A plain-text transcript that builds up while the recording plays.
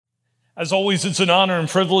As always, it's an honor and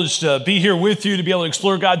privilege to be here with you, to be able to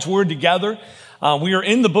explore God's Word together. We are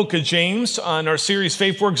in the book of James on our series,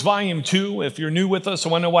 Faith Works Volume 2. If you're new with us, I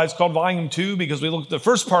want to know why it's called Volume 2, because we looked at the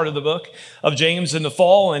first part of the book of James in the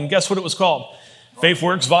fall, and guess what it was called? Faith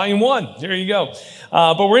Works Volume 1. There you go.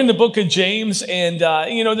 But we're in the book of James, and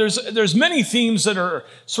there's many themes that are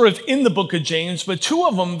sort of in the book of James, but two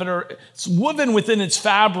of them that are woven within its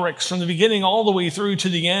fabrics from the beginning all the way through to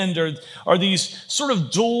the end are these sort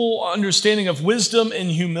of dual understanding of wisdom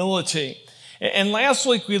and humility. And last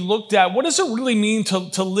week we looked at what does it really mean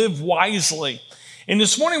to live wisely? And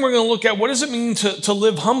this morning we're going to look at what does it mean to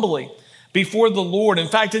live humbly before the Lord. In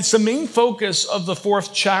fact, it's the main focus of the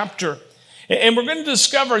 4th chapter. And we're going to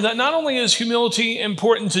discover that not only is humility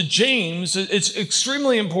important to James, it's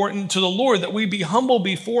extremely important to the Lord that we be humble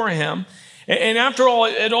before him. And after all,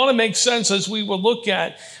 it ought to make sense as we will look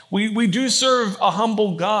at. We do serve a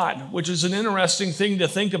humble God, which is an interesting thing to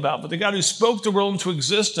think about. But the God who spoke the world into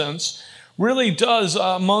existence really does,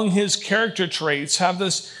 among his character traits, have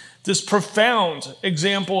this profound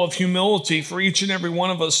example of humility for each and every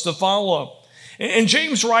one of us to follow. And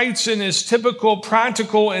James writes in his typical,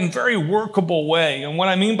 practical, and very workable way. And what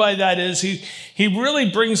I mean by that is he really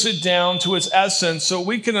brings it down to its essence so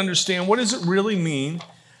we can understand what does it really mean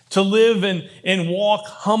to live and walk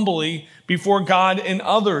humbly before God and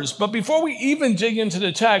others. But before we even dig into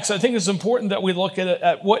the text, I think it's important that we look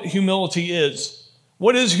at what humility is.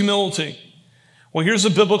 What is humility? Well, here's a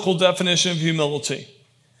biblical definition of humility.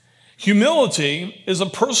 Humility is a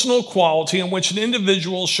personal quality in which an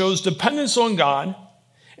individual shows dependence on God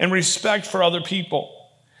and respect for other people.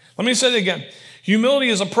 Let me say it again. Humility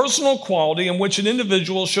is a personal quality in which an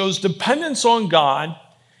individual shows dependence on God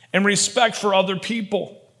and respect for other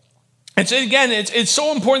people. It's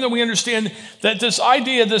so important that we understand that this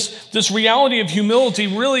idea, this reality of humility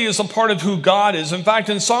really is a part of who God is. In fact,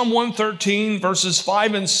 in Psalm 113, verses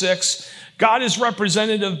 5 and 6, God is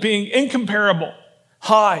represented of being incomparable,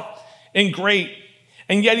 high, and great,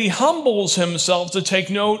 and yet he humbles himself to take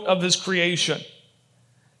note of his creation.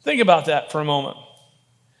 Think about that for a moment.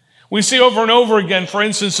 We see over and over again, for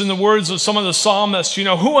instance, in the words of some of the psalmists,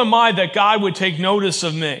 who am I that God would take notice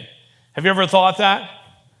of me? Have you ever thought that?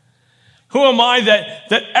 Who am I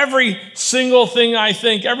that every single thing I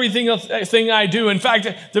think, everything I do, in fact,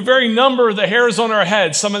 the very number of the hairs on our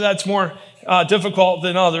head, some of that's more difficult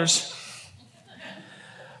than others,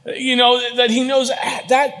 that he knows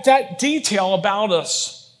that detail about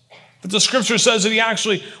us. But the scripture says that he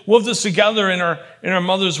actually wove us together in our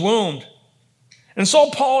mother's womb. And so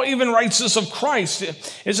Paul even writes this of Christ.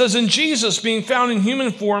 It says, in Jesus, being found in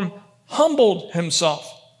human form, humbled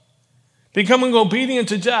himself, becoming obedient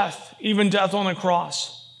to death, even death on a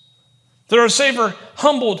cross. That our Savior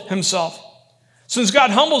humbled himself. Since God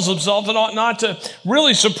humbles himself, it ought not to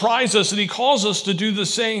really surprise us that he calls us to do the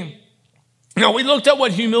same. Now, we looked at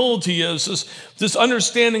what humility is, this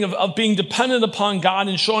understanding of being dependent upon God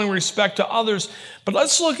and showing respect to others. But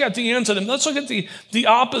let's look at the antidote. Let's look at the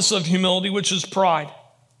opposite of humility, which is pride.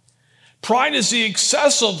 Pride is the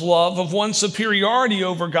excessive love of one's superiority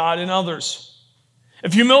over God and others.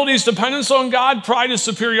 If humility is dependence on God, pride is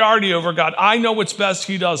superiority over God. I know what's best,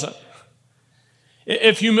 he doesn't.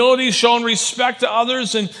 If humility is showing respect to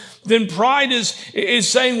others, then pride is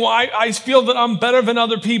saying, well, I feel that I'm better than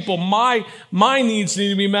other people. My needs need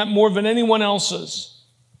to be met more than anyone else's.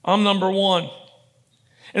 I'm number one.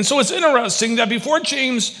 And so it's interesting that before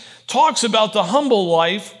James talks about the humble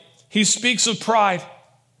life, he speaks of pride.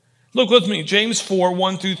 Look with me, James 4,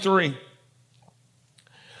 1 through 3.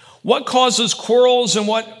 What causes quarrels and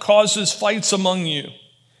what causes fights among you?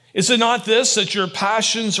 Is it not this, that your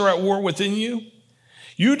passions are at war within you?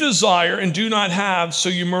 You desire and do not have, so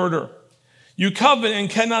you murder. You covet and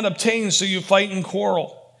cannot obtain, so you fight and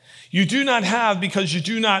quarrel. You do not have because you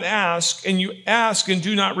do not ask, and you ask and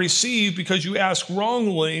do not receive because you ask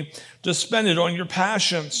wrongly to spend it on your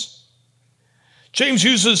passions. James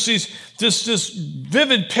uses this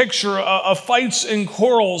vivid picture of fights and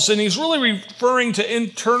quarrels, and he's really referring to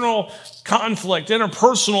internal conflict,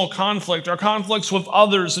 interpersonal conflict, our conflicts with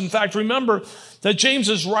others. In fact, remember that James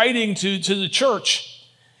is writing to the church.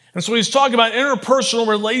 And so he's talking about interpersonal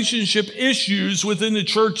relationship issues within the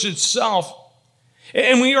church itself.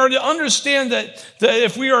 And we are to understand that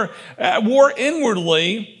if we are at war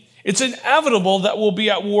inwardly, it's inevitable that we'll be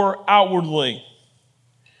at war outwardly.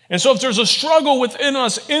 And so if there's a struggle within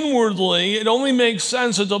us inwardly, it only makes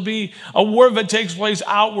sense that there'll be a war that takes place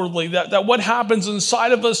outwardly, that what happens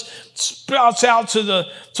inside of us spouts out to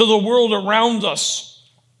the world around us.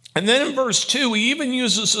 And then in verse 2, he even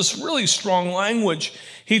uses this really strong language.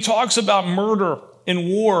 He talks about murder and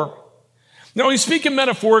war. Now, he's speaking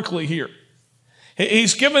metaphorically here.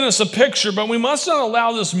 He's given us a picture, but we must not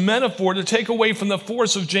allow this metaphor to take away from the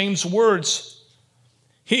force of James' words.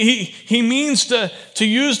 He means to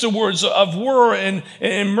use the words of war and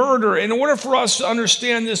murder in order for us to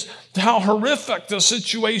understand this, how horrific the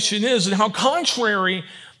situation is and how contrary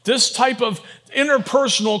this type of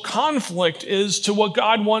interpersonal conflict is to what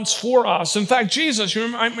God wants for us. In fact, Jesus, you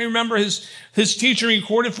might remember his teaching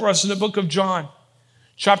recorded for us in the book of John,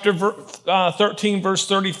 chapter 13, verse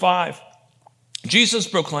 35. Jesus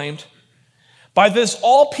proclaimed, "By this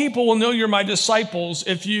all people will know you're my disciples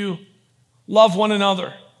if you love one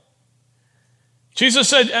another." Jesus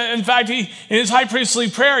said, in fact, in his high priestly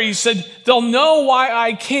prayer, he said, "They'll know why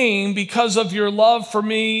I came because of your love for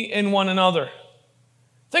me and one another."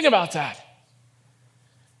 Think about that.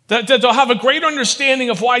 That they'll have a great understanding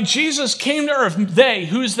of why Jesus came to earth. They,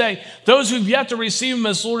 who's they? Those who've yet to receive him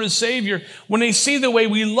as Lord and Savior, when they see the way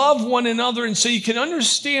we love one another. And so you can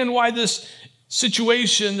understand why this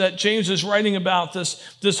situation that James is writing about,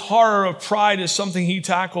 this horror of pride, is something he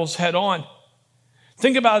tackles head on.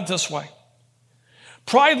 Think about it this way.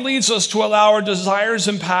 Pride leads us to allow our desires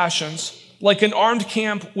and passions, like an armed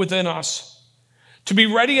camp within us, to be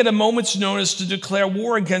ready at a moment's notice to declare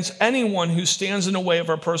war against anyone who stands in the way of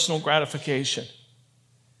our personal gratification.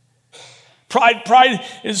 Pride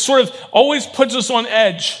is sort of always puts us on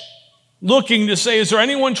edge, looking to say, is there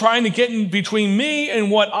anyone trying to get in between me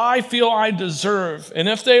and what I feel I deserve? And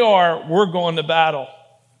if they are, we're going to battle.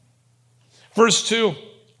 Verse 2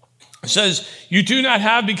 says, "You do not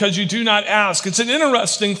have because you do not ask." It's an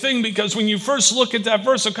interesting thing because when you first look at that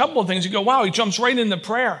verse, a couple of things, you go, wow, he jumps right into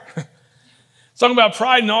prayer. It's talking about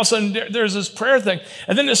pride, and all of a sudden there's this prayer thing.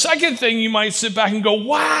 And then the second thing, you might sit back and go,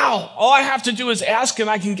 wow, all I have to do is ask and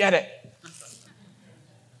I can get it.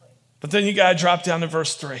 But then you got to drop down to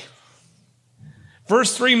verse 3.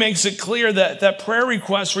 Verse 3 makes it clear that prayer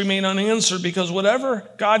requests remain unanswered because whatever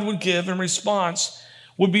God would give in response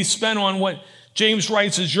would be spent on what James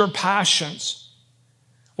writes as your passions.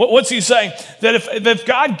 What's he saying? That if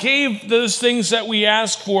God gave those things that we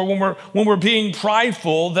ask for when we're being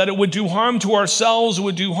prideful, that it would do harm to ourselves, it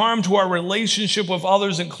would do harm to our relationship with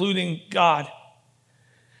others, including God.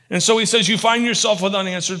 And so he says you find yourself with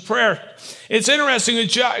unanswered prayer. It's interesting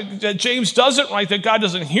that James doesn't write that God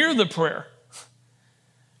doesn't hear the prayer.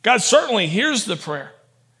 God certainly hears the prayer.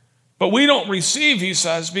 But we don't receive, he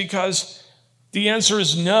says, because the answer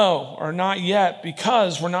is no, or not yet,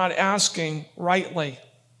 because we're not asking rightly.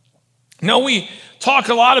 Now, we talk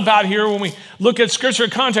a lot about here when we look at Scripture,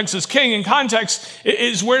 context is king, and context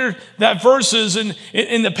is where that verse is in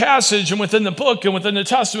the passage and within the book and within the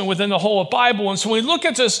Testament, within the whole Bible. And so when we look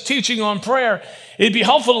at this teaching on prayer, it'd be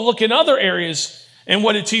helpful to look in other areas and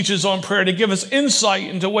what it teaches on prayer to give us insight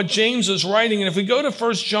into what James is writing. And if we go to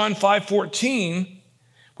 1 John 5:14,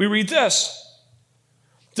 we read this.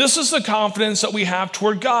 "This is the confidence that we have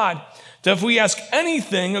toward God, that if we ask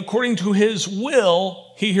anything according to his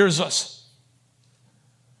will, he hears us."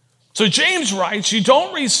 So James writes, you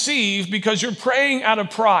don't receive because you're praying out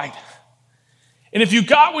of pride. And if you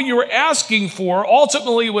got what you were asking for,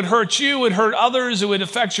 ultimately it would hurt you, it would hurt others, it would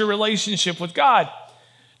affect your relationship with God.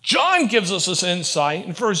 John gives us this insight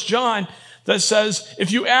in 1 John that says,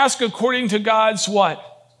 if you ask according to God's what?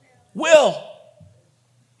 Will.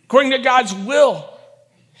 According to God's will.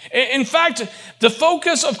 In fact, the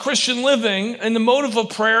focus of Christian living and the motive of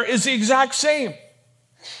prayer is the exact same.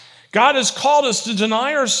 God has called us to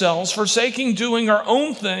deny ourselves, forsaking doing our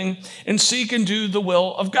own thing, and seek and do the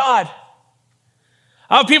will of God.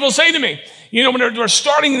 People say to me, when they're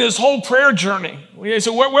starting this whole prayer journey, they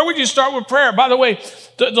say, where would you start with prayer? By the way,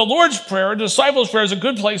 the Lord's Prayer, the disciples' prayer is a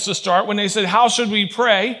good place to start. When they said, how should we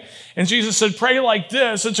pray? And Jesus said, pray like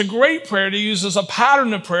this. It's a great prayer to use as a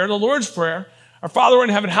pattern of prayer, the Lord's Prayer. Our Father in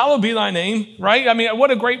heaven, hallowed be thy name, right? I mean,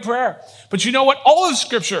 what a great prayer. But you know what? All of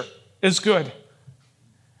Scripture is good.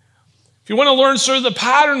 If you want to learn sort of the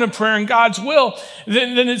pattern of prayer in God's will,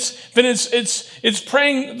 then it's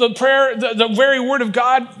praying the prayer, the very word of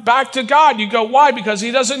God back to God. You go, why? Because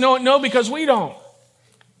he doesn't know it? No, because we don't.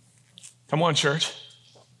 Come on, church.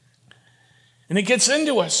 And it gets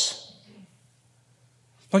into us.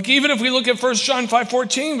 Like even if we look at 1 John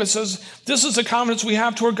 5:14, it says, this is the confidence we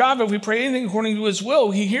have toward God, that if we pray anything according to his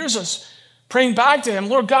will, he hears us. Praying back to him,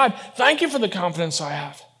 Lord God, thank you for the confidence I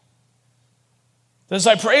have. That as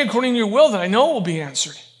I pray according to your will, that I know it will be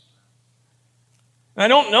answered. And I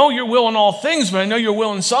don't know your will in all things, but I know your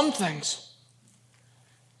will in some things.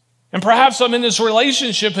 And perhaps I'm in this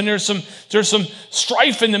relationship and there's some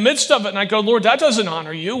strife in the midst of it, and I go, Lord, that doesn't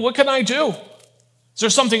honor you. What can I do? Is there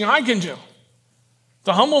something I can do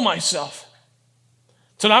to humble myself,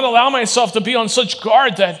 To not allow myself to be on such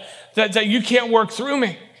guard that you can't work through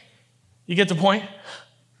me. You get the point?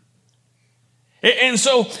 And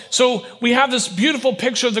so we have this beautiful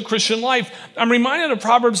picture of the Christian life. I'm reminded of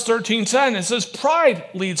Proverbs 13:10. It says, pride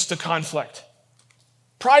leads to conflict.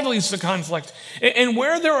 Pride leads to conflict. And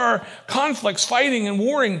where there are conflicts, fighting and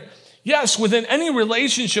warring, yes, within any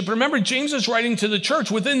relationship, remember James is writing to the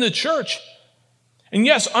church, within the church. And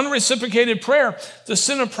yes, unreciprocated prayer, the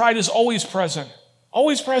sin of pride is always present.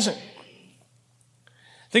 Always present.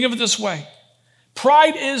 Think of it this way.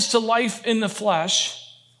 Pride is to life in the flesh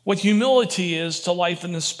what humility is to life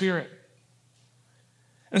in the spirit.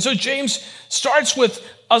 And so James starts with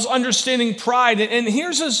us understanding pride. And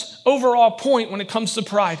here's his overall point when it comes to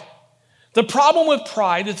pride. The problem with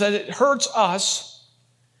pride is that it hurts us,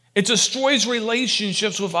 it destroys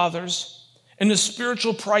relationships with others, and the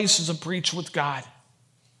spiritual price is a breach with God.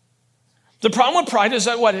 The problem with pride is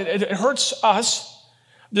that what? It hurts us,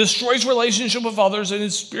 destroys relationship with others, and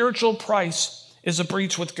its spiritual price is a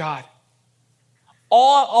breach with God.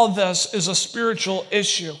 All of this is a spiritual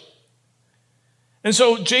issue. And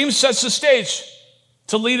so James sets the stage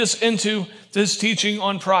to lead us into this teaching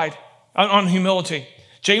on pride, on humility.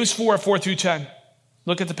 James 4:4-10.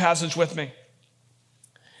 Look at the passage with me.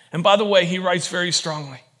 And by the way, he writes very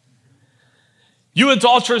strongly. You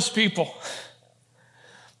adulterous people,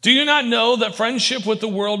 do you not know that friendship with the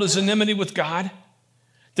world is enmity with God?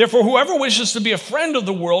 Therefore, whoever wishes to be a friend of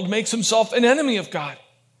the world makes himself an enemy of God.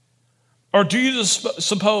 Or do you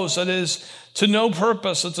suppose that it is to no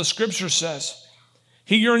purpose that the scripture says,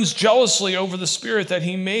 he yearns jealously over the spirit that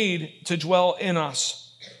he made to dwell in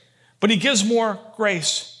us, but he gives more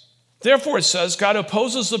grace. Therefore it says, God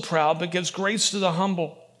opposes the proud, but gives grace to the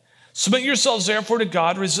humble. Submit yourselves therefore to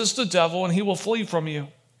God, resist the devil, and he will flee from you.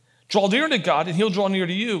 Draw near to God, and he'll draw near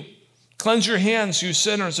to you. Cleanse your hands, you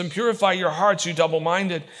sinners, and purify your hearts, you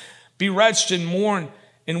double-minded. Be wretched and mourn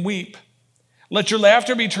and weep. Let your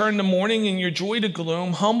laughter be turned to mourning and your joy to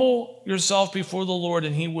gloom. Humble yourself before the Lord,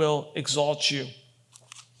 and he will exalt you.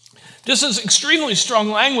 This is extremely strong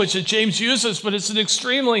language that James uses, but it's an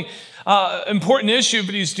extremely important issue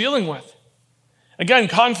that he's dealing with. Again,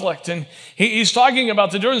 conflict. And he's talking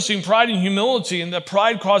about the difference between pride and humility, and that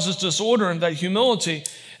pride causes disorder, and that humility,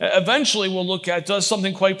 eventually we'll look at, does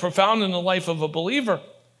something quite profound in the life of a believer.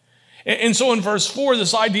 And so in verse 4,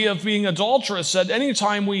 this idea of being adulterous, that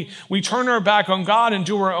anytime we turn our back on God and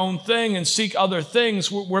do our own thing and seek other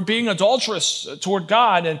things, we're being adulterous toward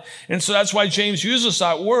God. And so that's why James uses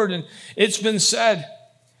that word. And it's been said,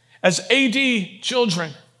 as AD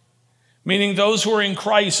children, meaning those who are in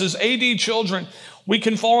Christ, as AD children, we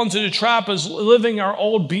can fall into the trap as living our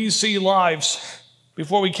old BC lives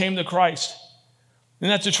before we came to Christ. Isn't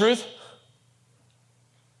that the truth?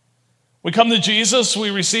 We come to Jesus,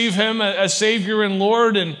 we receive him as Savior and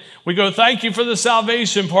Lord, and we go, thank you for the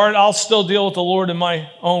salvation part. I'll still deal with the Lord in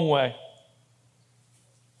my own way.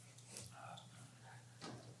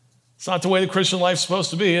 It's not the way the Christian life's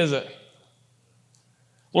supposed to be, is it?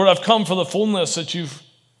 Lord, I've come for the fullness that you've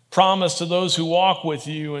promised to those who walk with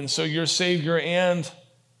you, and so you're Savior and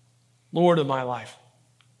Lord of my life.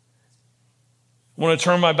 I want to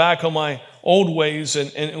turn my back on my old ways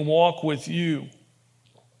and walk with you.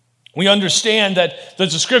 We understand that the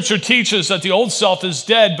scripture teaches that the old self is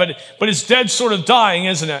dead, but it's dead sort of dying,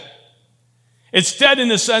 isn't it? It's dead in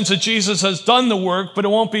the sense that Jesus has done the work, but it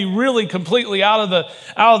won't be really completely out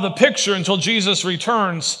of the picture until Jesus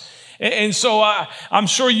returns. And so I'm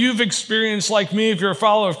sure you've experienced, like me, if you're a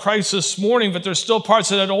follower of Christ this morning, but there's still parts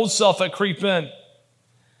of that old self that creep in,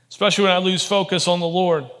 especially when I lose focus on the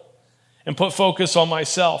Lord and put focus on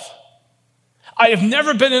myself. I have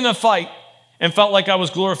never been in a fight and felt like I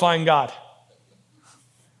was glorifying God.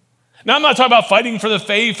 Now, I'm not talking about fighting for the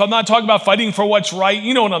faith. I'm not talking about fighting for what's right.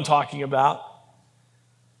 You know what I'm talking about.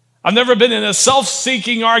 I've never been in a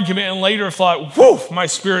self-seeking argument and later thought, whew, my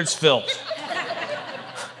spirit's filled.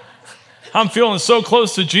 I'm feeling so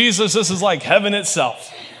close to Jesus, this is like heaven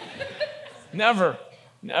itself. Never.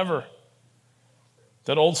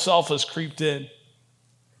 That old self has creeped in.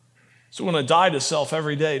 So we're going to die to self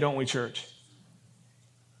every day, don't we, church?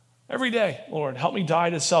 Every day, Lord, help me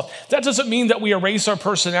die to self. That doesn't mean that we erase our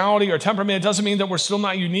personality or temperament. It doesn't mean that we're still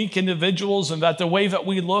not unique individuals and that the way that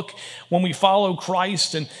we look when we follow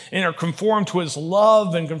Christ and are conformed to his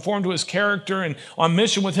love and conformed to his character and on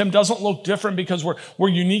mission with him doesn't look different because we're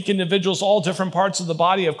unique individuals, all different parts of the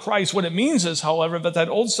body of Christ. What it means is, however, that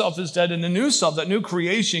old self is dead and the new self, that new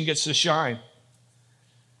creation gets to shine.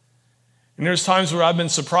 And there's times where I've been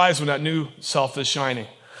surprised when that new self is shining.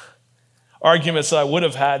 Arguments that I would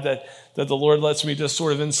have had that the Lord lets me just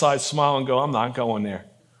sort of inside smile and go, I'm not going there.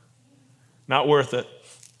 Not worth it.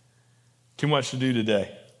 Too much to do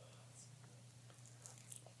today.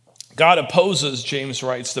 God opposes, James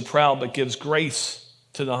writes, the proud, but gives grace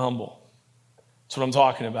to the humble. That's what I'm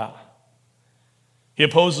talking about. He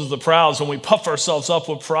opposes the proud. So when we puff ourselves up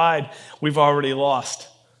with pride, we've already lost.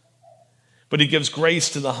 But he gives grace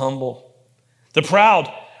to the humble. The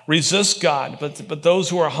proud resist God, but those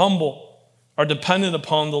who are humble are dependent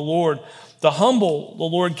upon the Lord. The humble, the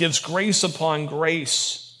Lord gives grace upon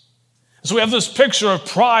grace. So we have this picture of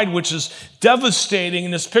pride, which is devastating,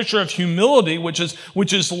 and this picture of humility, which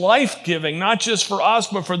is life-giving, not just for us,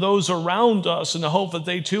 but for those around us, in the hope that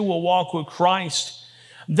they too will walk with Christ.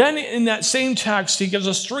 Then in that same text, he gives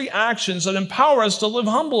us 3 actions that empower us to live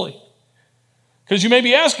humbly. Because you may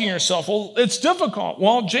be asking yourself, well, it's difficult.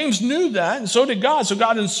 Well, James knew that, and so did God. So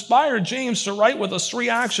God inspired James to write with us 3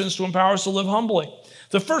 actions to empower us to live humbly.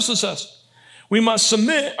 The first is this: we must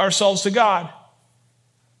submit ourselves to God.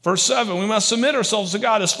 Verse 7, we must submit ourselves to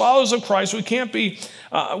God. As followers of Christ, we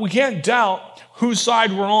can't doubt whose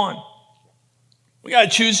side we're on. We got to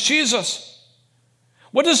choose Jesus.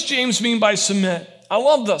 What does James mean by submit? I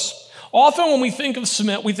love this. Often when we think of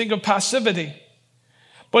submit, we think of passivity.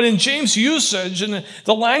 But in James' usage and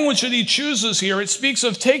the language that he chooses here, it speaks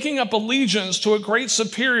of taking up allegiance to a great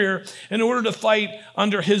superior in order to fight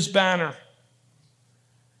under his banner.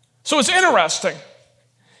 So it's interesting.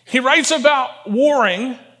 He writes about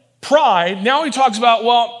warring, pride. Now he talks about,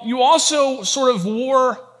 well, you also sort of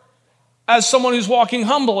war as someone who's walking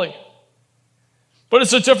humbly. But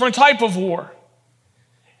it's a different type of war.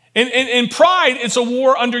 In pride, it's a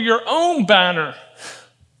war under your own banner.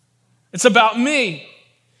 It's about me.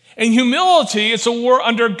 In humility, it's a war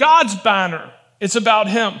under God's banner. It's about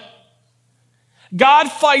him.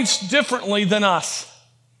 God fights differently than us.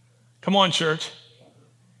 Come on, church.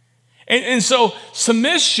 And so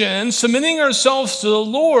submitting ourselves to the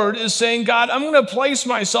Lord is saying, God, I'm going to place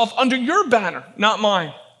myself under your banner, not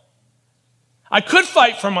mine. I could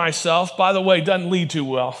fight for myself. By the way, doesn't lead too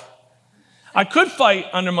well. I could fight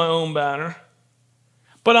under my own banner,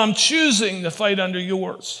 but I'm choosing to fight under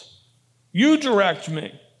yours. You direct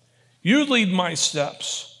me. You lead my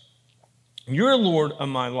steps. You're Lord of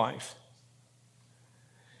my life.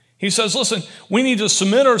 He says, listen, we need to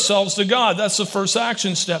submit ourselves to God. That's the first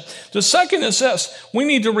action step. The second is this: we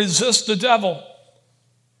need to resist the devil.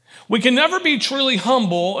 We can never be truly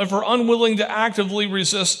humble if we're unwilling to actively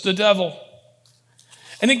resist the devil.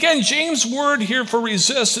 And again, James' word here for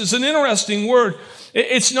resist is an interesting word.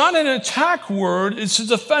 It's not an attack word, it's a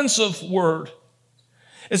defensive word.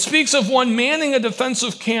 It speaks of one manning a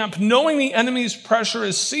defensive camp, knowing the enemy's pressure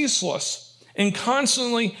is ceaseless, and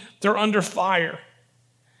constantly they're under fire.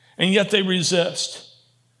 And yet they resist.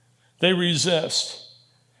 They resist.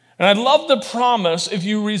 And I love the promise: if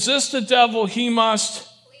you resist the devil, he must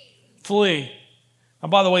flee.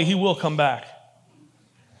 And by the way, he will come back.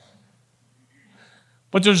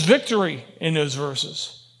 But there's victory in those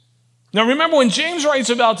verses. Now remember, when James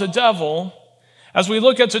writes about the devil, as we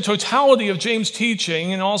look at the totality of James'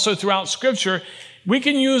 teaching and also throughout Scripture, we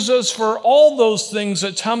can use this for all those things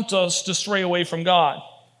that tempt us to stray away from God.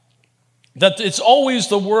 That it's always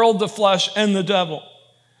the world, the flesh, and the devil.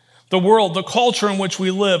 The world, the culture in which we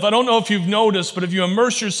live. I don't know if you've noticed, but if you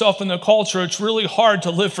immerse yourself in the culture, it's really hard to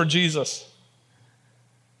live for Jesus.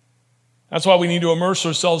 That's why we need to immerse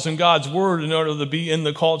ourselves in God's word in order to be in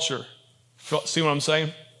the culture. See what I'm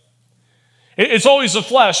saying? It's always the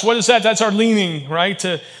flesh. What is that? That's our leaning, right?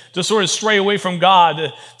 To sort of stray away from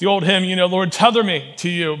God. The old hymn, Lord, tether me to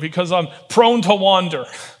you because I'm prone to wander.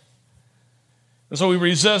 And so we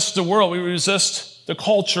resist the world. We resist the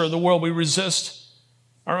culture of the world. We resist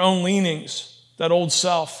our own leanings, that old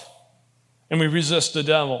self. And we resist the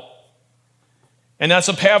devil. And that's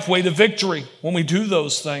a pathway to victory when we do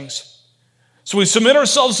those things. So we submit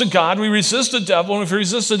ourselves to God. We resist the devil. And if we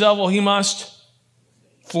resist the devil, he must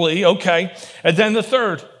flee. Okay. And then the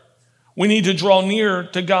third, we need to draw near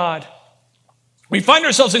to God. We find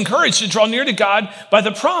ourselves encouraged to draw near to God by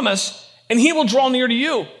the promise, and he will draw near to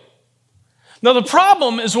you. Now, the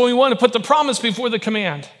problem is when we want to put the promise before the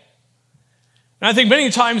command. And I think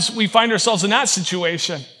many times we find ourselves in that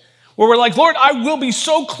situation where we're like, Lord, I will be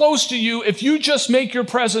so close to you if you just make your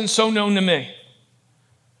presence so known to me.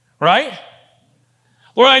 Right?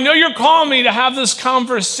 Lord, I know you're calling me to have this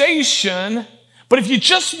conversation, but if you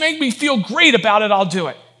just make me feel great about it, I'll do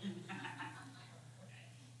it.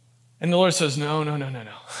 And the Lord says, no.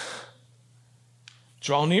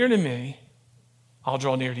 Draw near to me, I'll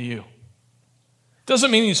draw near to you.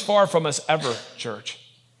 Doesn't mean he's far from us ever, church.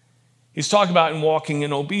 He's talking about in walking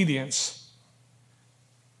in obedience.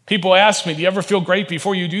 People ask me, do you ever feel great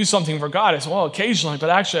before you do something for God? I say, well, occasionally, but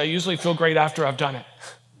actually I usually feel great after I've done it.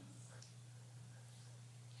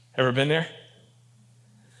 Ever been there?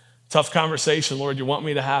 Tough conversation. Lord, you want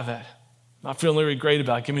me to have it. Not feeling really great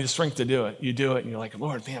about it. Give me the strength to do it. You do it, and you're like,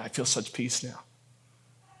 Lord, man, I feel such peace now.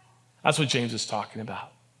 That's what James is talking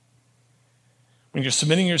about. When you're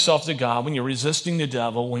submitting yourself to God, when you're resisting the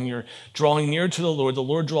devil, when you're drawing near to the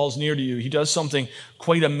Lord draws near to you. He does something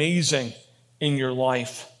quite amazing in your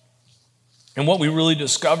life. And what we really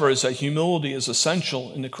discover is that humility is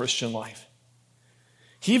essential in the Christian life.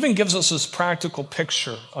 He even gives us this practical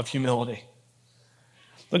picture of humility.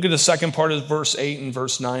 Look at the second part of verse 8 and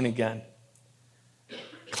verse 9 again.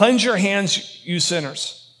 Cleanse your hands, you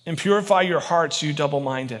sinners, and purify your hearts, you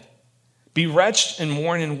double-minded. Be wretched and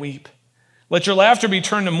mourn and weep. Let your laughter be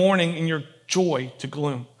turned to mourning and your joy to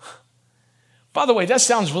gloom. By the way, that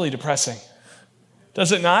sounds really depressing.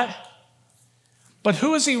 Does it not? But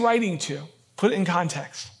who is he writing to? Put it in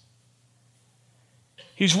context.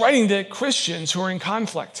 He's writing to Christians who are in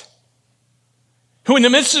conflict, who in the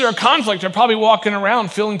midst of their conflict are probably walking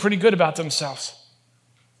around feeling pretty good about themselves.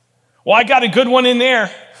 Well, I got a good one in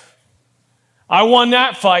there. I won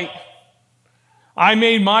that fight. I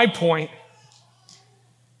made my point.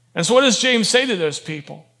 And so what does James say to those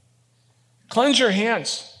people? Cleanse your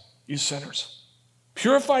hands, you sinners.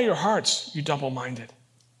 Purify your hearts, you double-minded.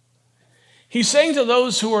 He's saying to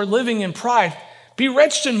those who are living in pride, be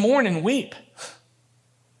wretched and mourn and weep.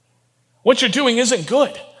 What you're doing isn't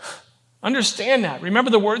good. Understand that.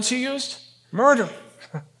 Remember the words he used? Murder.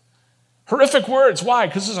 Horrific words. Why?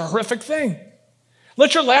 Because it's a horrific thing.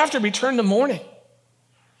 Let your laughter be turned to mourning.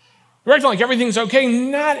 You're acting like everything's okay.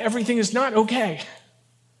 Not everything is not okay.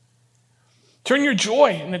 Turn your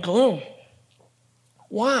joy into gloom.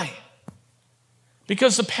 Why?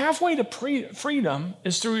 Because the pathway to freedom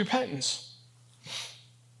is through repentance.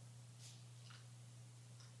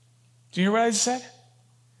 Do you hear what I said?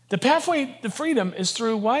 The pathway to freedom is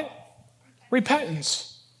through what?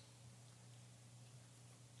 Repentance.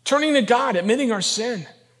 Turning to God, admitting our sin.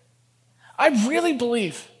 I really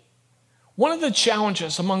believe one of the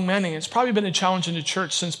challenges among many, it's probably been a challenge in the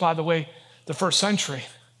church since, by the way, the first century.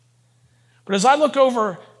 But as I look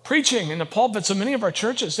over preaching in the pulpits of many of our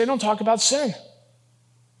churches, they don't talk about sin.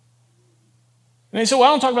 And they say, well, I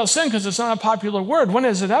don't talk about sin because it's not a popular word. When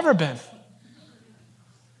has it ever been?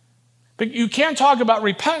 But you can't talk about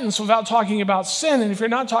repentance without talking about sin. And if you're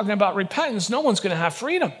not talking about repentance, no one's going to have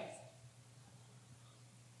freedom.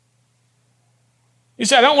 You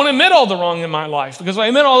say, I don't want to admit all the wrong in my life, because when I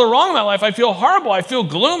admit all the wrong in my life, I feel horrible. I feel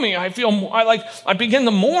gloomy. I begin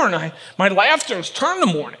to mourn. My laughter is turned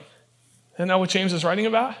to mourning. Isn't that what James is writing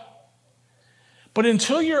about? But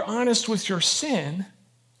until you're honest with your sin,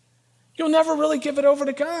 you'll never really give it over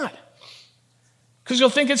to God, because you'll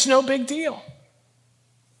think it's no big deal.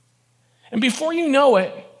 And before you know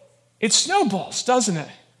it, it snowballs, doesn't it?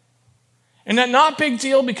 And that not big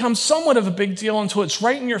deal becomes somewhat of a big deal until it's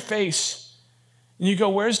right in your face. And you go,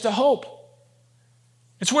 where's the hope?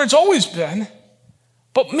 It's where it's always been.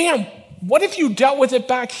 But man, what if you dealt with it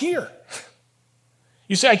back here?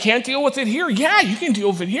 You say, I can't deal with it here. Yeah, you can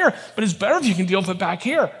deal with it here, but it's better if you can deal with it back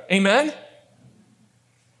here. Amen?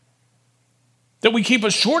 That we keep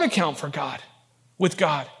a short account for God, with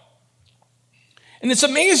God. And it's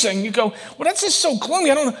amazing. You go, well, that's just so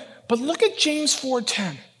gloomy. I don't know. But look at James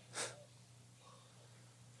 4:10.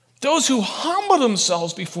 Those who humble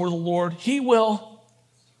themselves before the Lord, he will.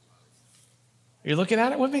 Are you looking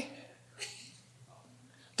at it with me?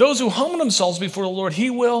 Those who humble themselves before the Lord,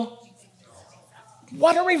 he will.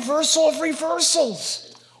 What a reversal of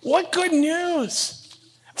reversals. What good news.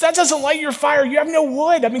 If that doesn't light your fire, you have no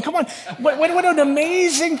wood. I mean, come on. What an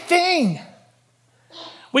amazing thing.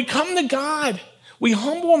 We come to God. We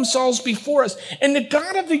humble ourselves before us. And the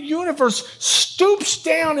God of the universe stoops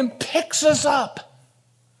down and picks us up.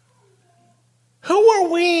 Who are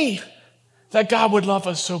we that God would love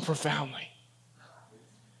us so profoundly?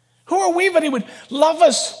 Who are we that he would love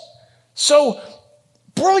us so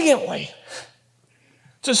brilliantly?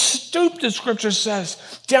 To stoop, the scripture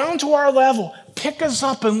says, down to our level, pick us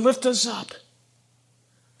up and lift us up.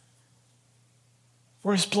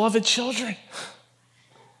 We're his beloved children.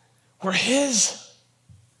 We're his.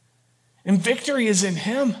 And victory is in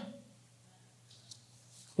him.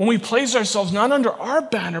 When we place ourselves not under our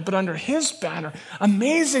banner, but under his banner,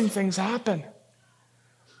 amazing things happen.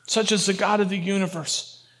 Such as the God of the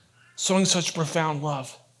universe showing such profound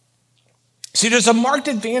love. See, there's a marked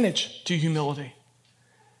advantage to humility.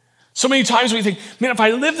 So many times we think, man, if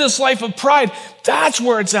I live this life of pride, that's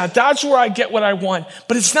where it's at. That's where I get what I want.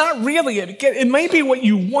 But it's not really it. It may be what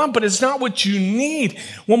you want, but it's not what you need.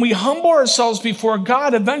 When we humble ourselves before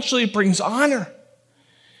God, eventually it brings honor.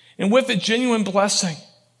 And with it, genuine blessing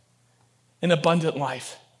and abundant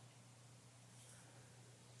life.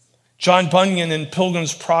 John Bunyan in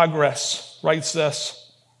Pilgrim's Progress writes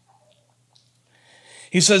this.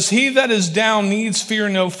 He says, "He that is down needs fear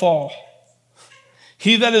no fall.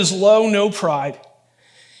 He that is low, no pride.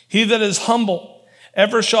 He that is humble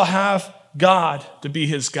ever shall have God to be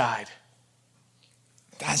his guide."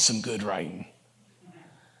 That's some good writing.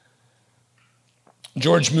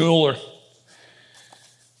 George Mueller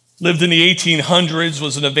lived in the 1800s,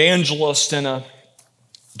 was an evangelist and a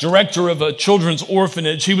director of a children's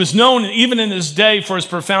orphanage. He was known even in his day for his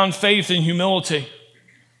profound faith and humility.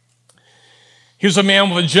 He was a man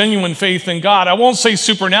with a genuine faith in God. I won't say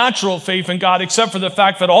supernatural faith in God, except for the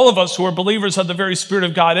fact that all of us who are believers have the very Spirit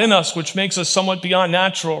of God in us, which makes us somewhat beyond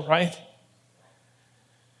natural, right?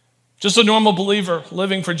 Just a normal believer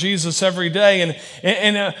living for Jesus every day.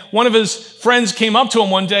 And one of his friends came up to him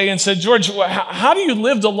one day and said, "George, how do you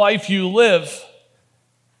live the life you live?"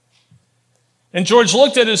 And George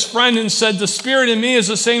looked at his friend and said, "The Spirit in me is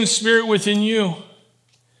the same Spirit within you."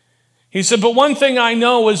 He said, "But one thing I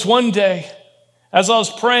know is one day, as I was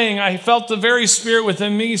praying, I felt the very Spirit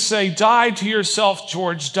within me say, 'Die to yourself,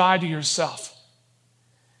 George, die to yourself.'"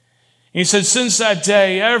 He said, "Since that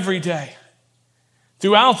day, every day,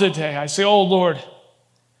 throughout the day, I say, 'Oh Lord,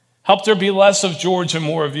 help there be less of George and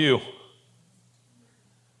more of you.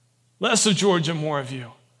 Less of George and more of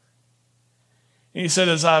you.'" And he said,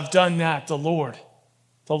 "As I've done that, the Lord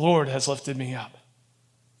has lifted me up."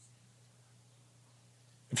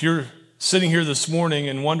 If you're sitting here this morning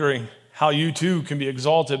and wondering how you too can be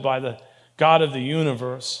exalted by the God of the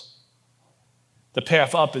universe, the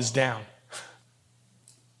path up is down.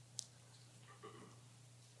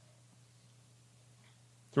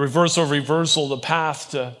 The reversal, the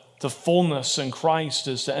path to fullness in Christ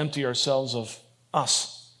is to empty ourselves of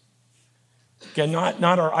us. Again,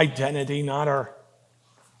 not our identity,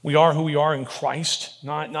 we are who we are in Christ,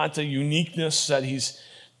 not the uniqueness that he's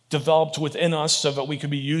developed within us so that we could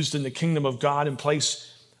be used in the kingdom of God in place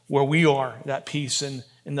where we are, that peace in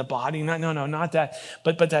the body. No, not that.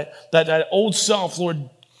 But that old self, Lord,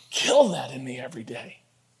 kill that in me every day.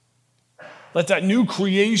 Let that new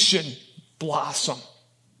creation blossom.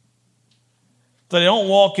 That I don't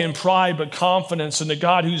walk in pride, but confidence in the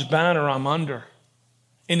God whose banner I'm under.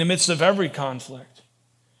 In the midst of every conflict,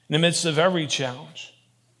 in the midst of every challenge.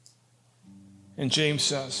 And James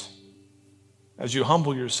says, as you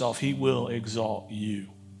humble yourself, he will exalt you.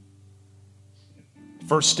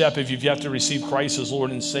 First step, if you've yet to receive Christ as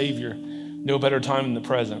Lord and Savior, no better time than the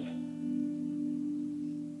present.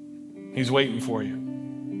 He's waiting for you.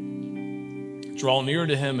 Draw near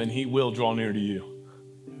to him and he will draw near to you.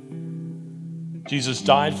 Jesus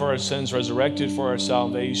died for our sins, resurrected for our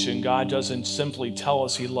salvation. God doesn't simply tell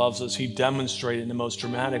us he loves us. He demonstrated in the most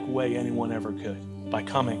dramatic way anyone ever could by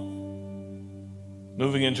coming.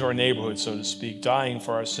 Moving into our neighborhood, so to speak, dying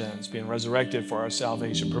for our sins, being resurrected for our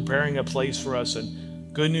salvation, preparing a place for us,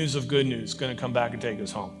 and good news of good news, going to come back and take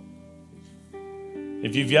us home.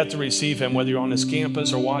 If you've yet to receive him, whether you're on this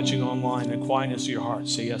campus or watching online, in the quietness of your heart,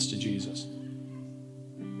 say yes to Jesus.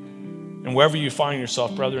 And wherever you find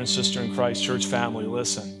yourself, brother and sister in Christ, church family,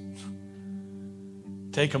 listen.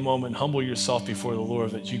 Take a moment, humble yourself before the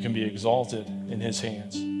Lord that you can be exalted in his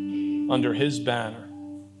hands, under his banner,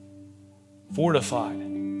 fortified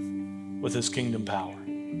with his kingdom power.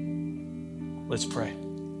 Let's pray.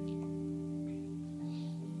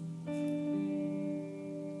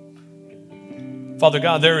 Father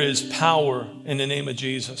God, there is power in the name of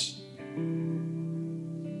Jesus.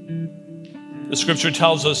 The scripture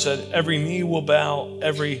tells us that every knee will bow,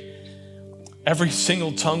 every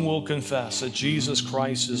single tongue will confess that Jesus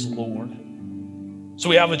Christ is Lord. So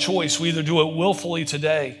we have a choice. We either do it willfully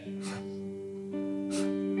today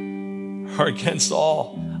or against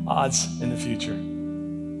all odds in the future.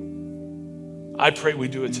 I pray we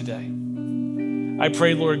do it today. I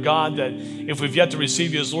pray, Lord God, that if we've yet to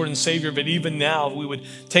receive you as Lord and Savior, but even now we would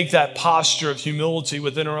take that posture of humility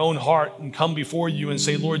within our own heart and come before you and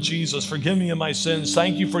say, Lord Jesus, forgive me of my sins.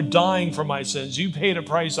 Thank you for dying for my sins. You paid a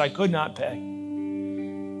price I could not pay.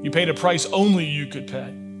 You paid a price only you could pay.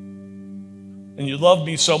 And you loved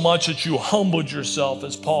me so much that you humbled yourself,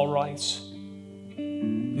 as Paul writes.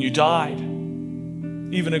 And you died,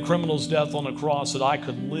 even a criminal's death on a cross, that I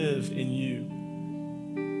could live in you.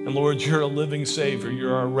 And Lord, you're a living Savior.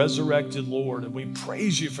 You're our resurrected Lord, and we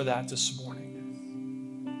praise you for that this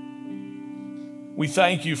morning. We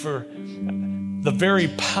thank you for the very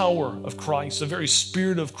power of Christ, the very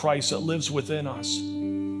Spirit of Christ that lives within us.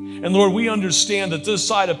 And Lord, we understand that this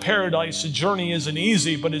side of paradise, the journey isn't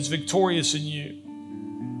easy, but it's victorious in you.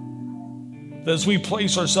 That as we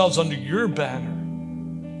place ourselves under your banner,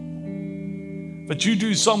 But you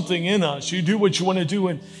do something in us. You do what you want to do.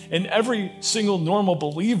 And every single normal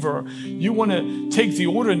believer, you want to take the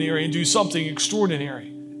ordinary and do something extraordinary.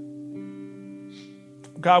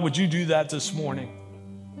 God, would you do that this morning?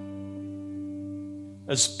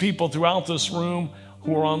 As people throughout this room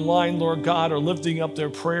who are online, Lord God, are lifting up their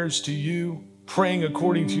prayers to you, praying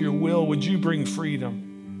according to your will, would you bring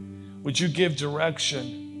freedom? Would you give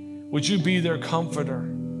direction? Would you be their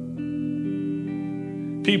comforter?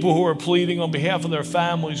 People who are pleading on behalf of their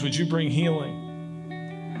families, would you bring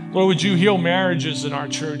healing? Lord, would you heal marriages in our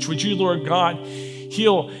church? Would you, Lord God,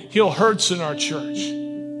 heal hurts in our church?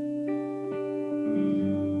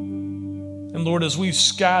 And Lord, as we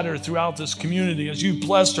scatter throughout this community, as you've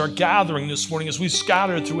blessed our gathering this morning, as we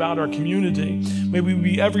scatter throughout our community, may we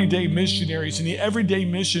be everyday missionaries in the everyday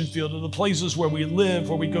mission field of the places where we live,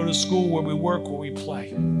 where we go to school, where we work, where we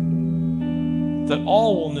play. That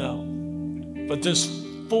all will know, but this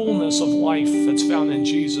fullness of life that's found in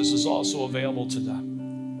Jesus is also available to them.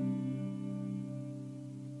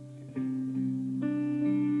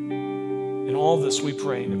 In all this we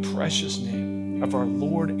pray in the precious name of our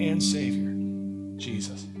Lord and Savior,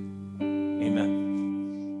 Jesus.